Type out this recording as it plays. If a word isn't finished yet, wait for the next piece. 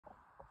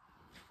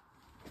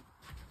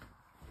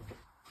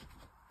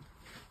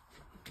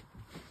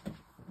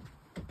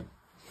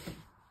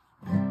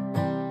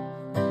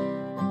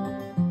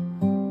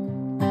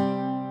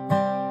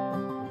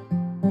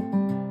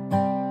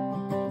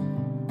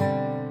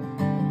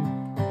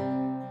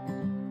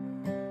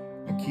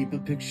keep a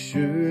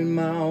picture in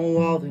my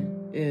wallet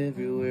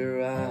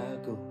everywhere I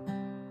go,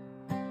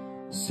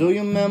 so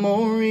your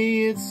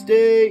memory, it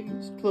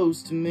stays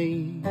close to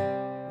me.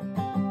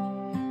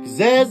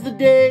 'Cause as the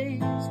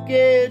days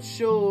get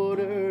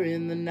shorter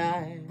and the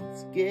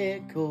nights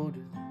get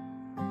colder,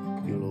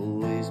 you'll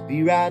always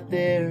be right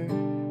there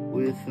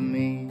with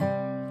me.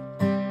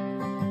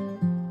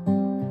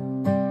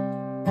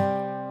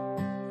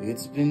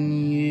 It's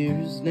been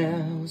years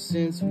now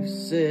since we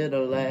said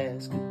our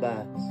last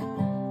goodbyes.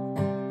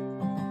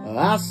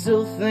 I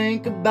still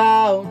think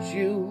about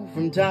you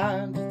from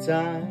time to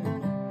time,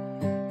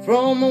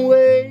 from the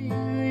way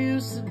you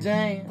used to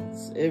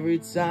dance every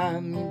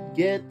time you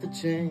get the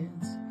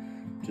chance,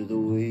 to the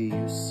way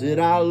you said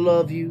I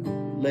love you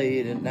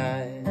late at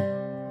night.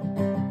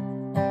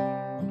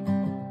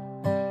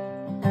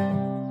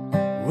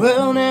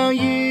 Well, now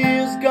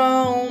years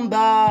gone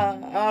by,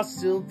 I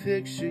still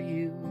picture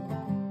you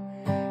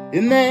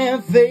in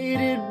that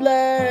faded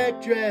black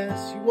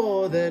dress you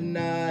wore that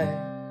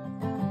night,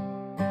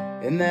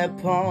 and that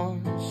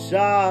pawn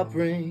shop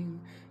ring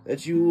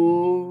that you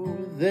wore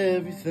with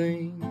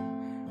everything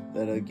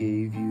that I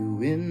gave you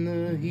in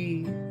the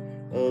heat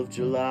of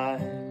July.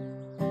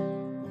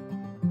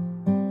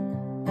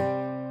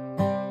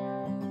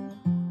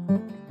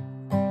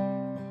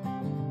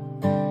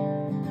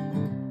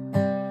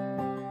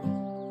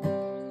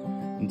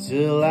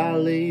 Until I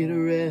lay to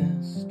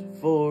rest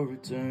for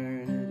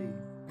eternity,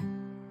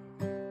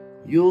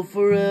 you'll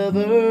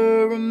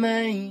forever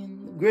remain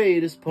the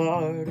greatest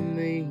part of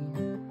me.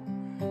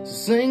 So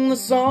sing the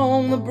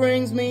song that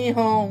brings me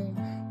home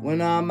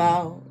when I'm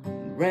out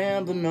and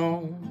rambling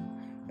on,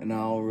 and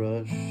I'll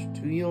rush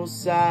to your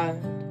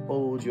side to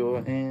hold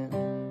your hand.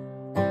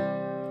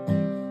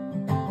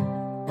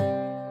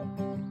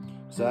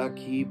 'Cause I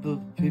keep a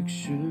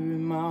picture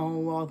in my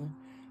wallet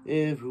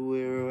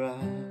everywhere I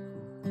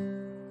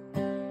go,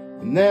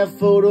 and that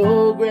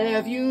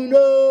photograph, you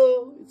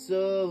know it's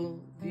of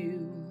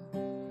you,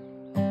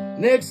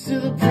 next to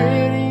the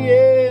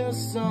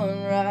prettiest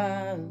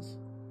sunrise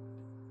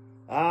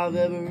I've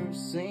ever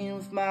seen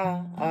with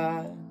my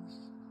eyes.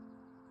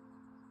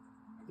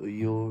 But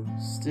you're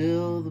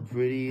still the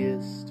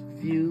prettiest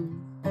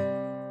view,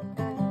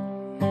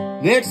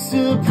 next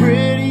to the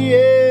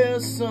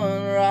prettiest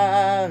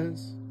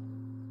sunrise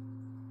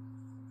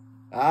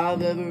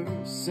I've ever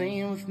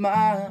seen with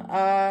my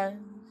eyes.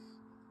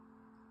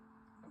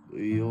 But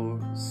you're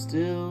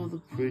still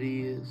the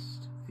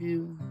prettiest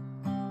view.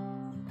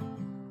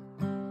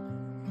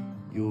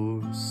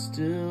 You're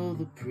still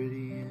the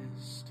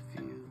prettiest view.